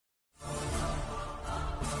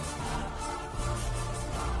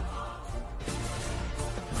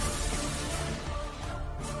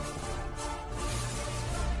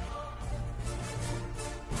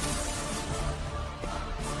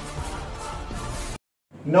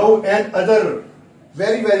Now another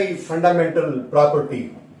very fundamental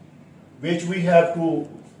property which we have to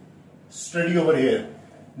study over here,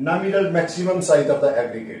 nominal maximum size of the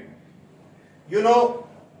aggregate. You know,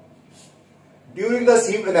 during the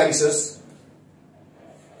sieve analysis,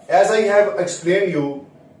 as I have explained you,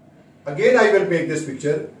 again I will make this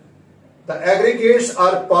picture. The aggregates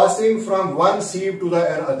are passing from one sieve to the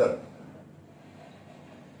another.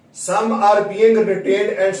 Some are being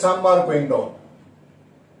retained and some are going down.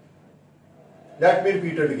 Let me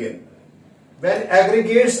repeat it again. When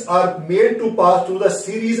aggregates are made to pass through the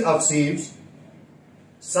series of sieves,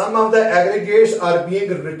 some of the aggregates are being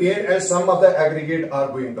retained and some of the aggregate are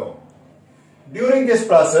going down. During this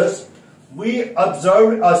process, we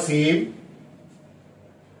observed a sieve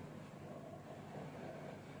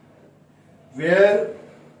where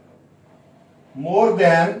more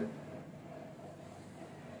than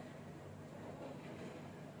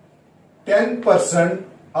 10%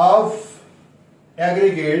 of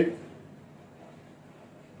aggregate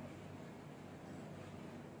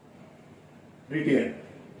retained.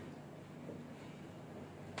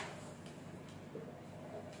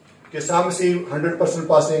 Some sieve 100%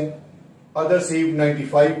 passing, other sieve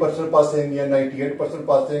 95% passing, yeah, 98%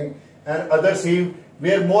 passing, and other sieve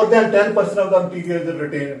where more than 10% of the material is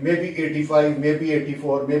retained, maybe 85, maybe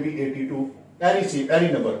 84, maybe 82, any sieve,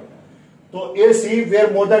 any number. So a sieve where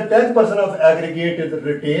more than 10% of aggregate is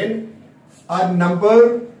retained, a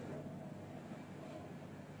number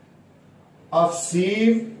of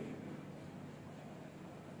sieve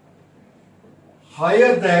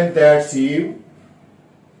higher than that sieve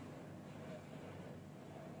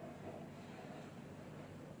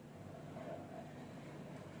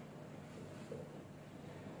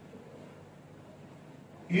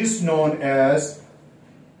is known as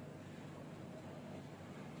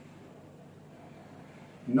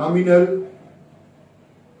nominal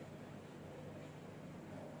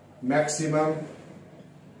maximum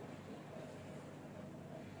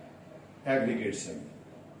aggregate size.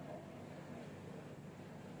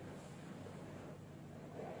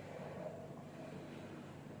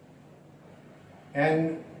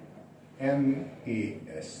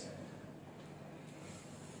 NMAS.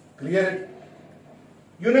 Clear?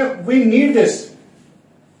 You know, we need this.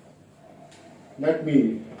 Let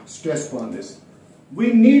me stress on this.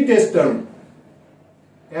 We need this term,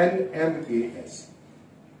 NMAS.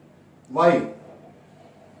 Why?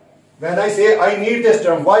 When I say I need this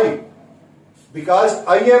term, why? Because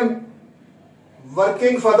I am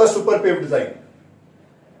working for the Superpave design.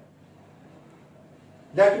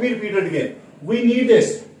 Let me repeat it again. We need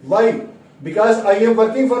this. Why? Because I am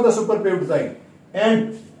working for the Superpave design,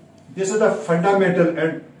 and this is the fundamental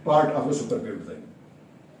and part of the Superpave design.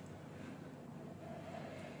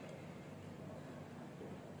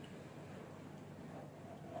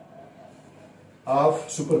 Of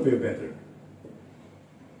Superpave method.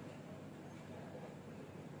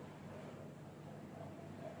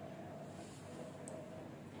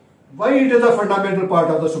 Why it is a fundamental part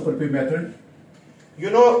of the Superpave method? You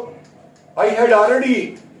know, I had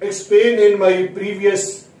already explained in my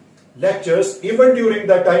previous lectures, even during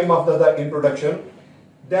the time of the introduction,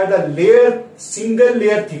 that the single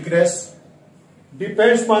layer thickness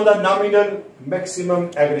depends on the nominal maximum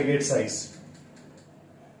aggregate size.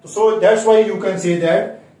 So that's why you can say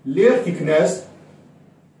that layer thickness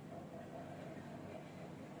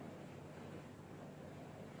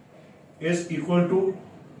is equal to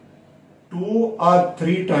 2 or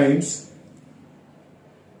 3 times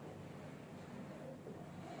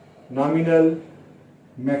nominal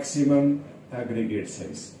maximum aggregate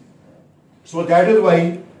size. So that is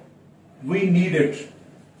why we need it.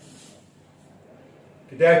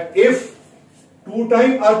 That if 2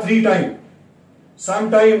 times or 3 times,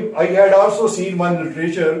 sometime I had also seen one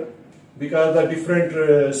literature, because the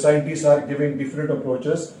different scientists are giving different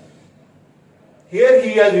approaches. Here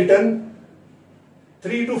he has written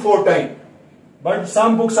 3 to 4 times, but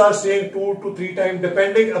some books are saying 2 to 3 times,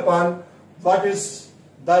 depending upon what is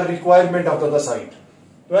the requirement of the site.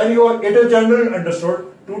 When you are, it is generally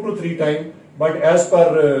understood 2 to 3 times, but as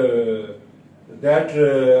per that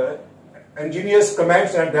engineer's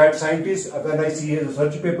comments and that scientist, when I see his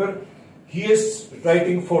research paper, he is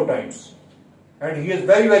writing 4 times, and he is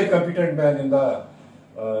very competent man in the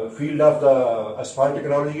field of the asphalt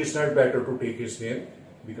technology. It's not better to take his name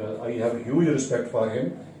because I have huge respect for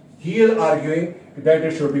him. He is arguing that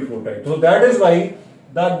it should be 4 times. So that is why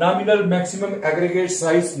the nominal maximum aggregate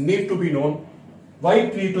size need to be known. Why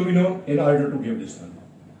it need to be known? In order to give this one.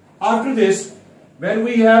 After this, when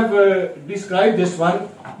we have described this one,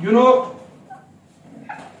 you know,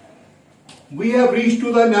 we have reached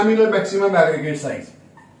to the nominal maximum aggregate size.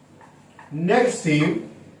 next sieve,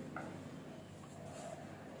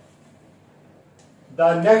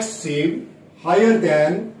 the next sieve higher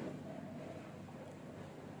than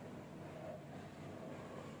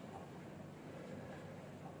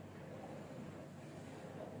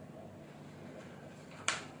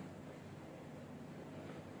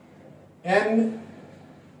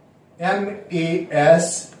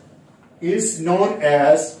MAS is known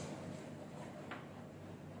as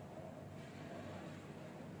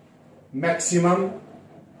maximum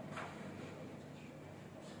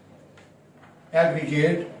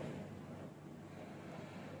aggregate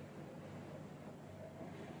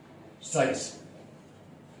size.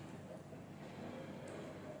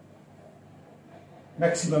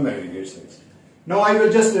 Maximum aggregate size. Now I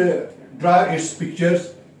will just draw its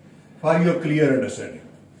pictures for your clear understanding.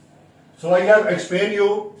 So I have explained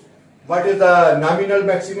you what is the nominal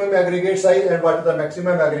maximum aggregate size and what is the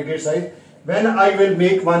maximum aggregate size. When I will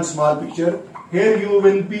make one small picture, here you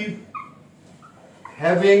will be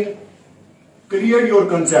having cleared your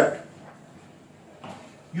concept.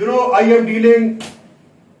 You know, I am dealing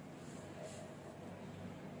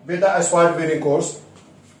with the asphalt wearing course.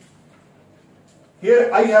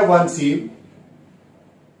 Here I have one sieve.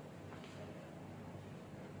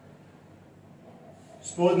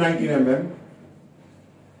 Suppose 19 mm.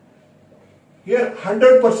 Here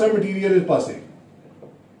 100% material is passing.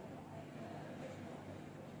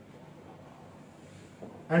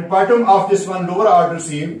 And bottom of this one lower order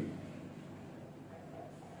sieve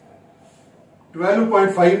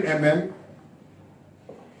 12.5 mm.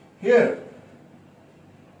 Here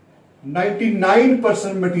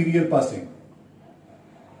 99% material passing.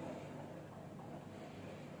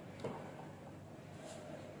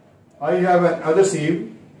 I have another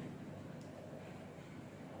sieve.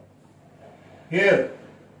 Here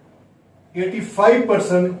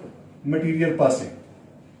 85% material passing.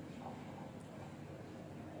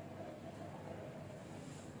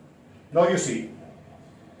 Now you see.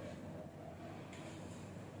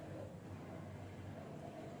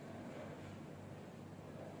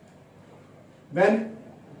 When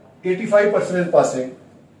 85% is passing,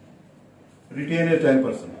 retain is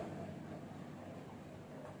 10%.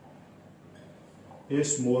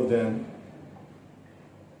 Is more than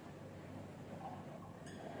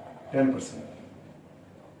 10%.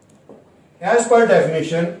 As per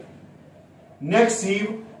definition, next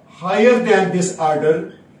sieve higher than this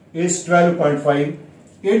order is 12.5.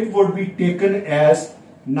 It would be taken as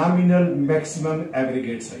nominal maximum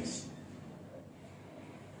aggregate size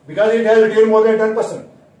because it has retained more than 10%.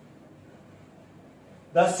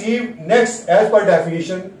 The sieve next, as per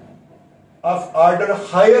definition, of order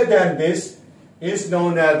higher than this is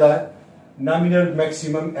known as the nominal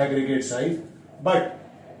maximum aggregate size. But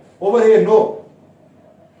over here, no.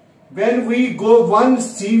 When we go one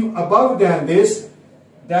sieve above than this,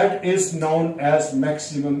 that is known as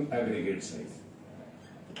maximum aggregate size.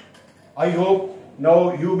 I hope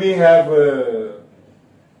now you may have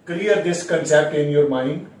clear this concept in your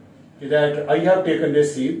mind that I have taken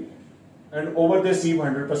this sieve and over this sieve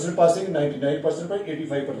 100% passing, 99% passing,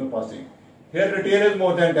 85% passing. Here retain is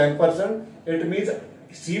more than 10%. It means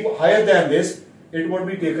sieve higher than this, it would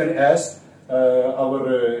be taken as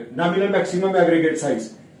our nominal maximum aggregate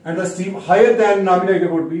size. And the sieve higher than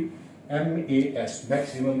nominal would be MAS,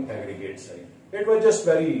 maximum aggregate size. It was just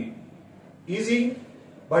very easy,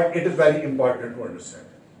 but it is very important to understand.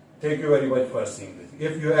 Thank you very much for seeing this.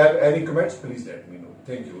 If you have any comments, please let me know.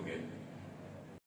 Thank you again.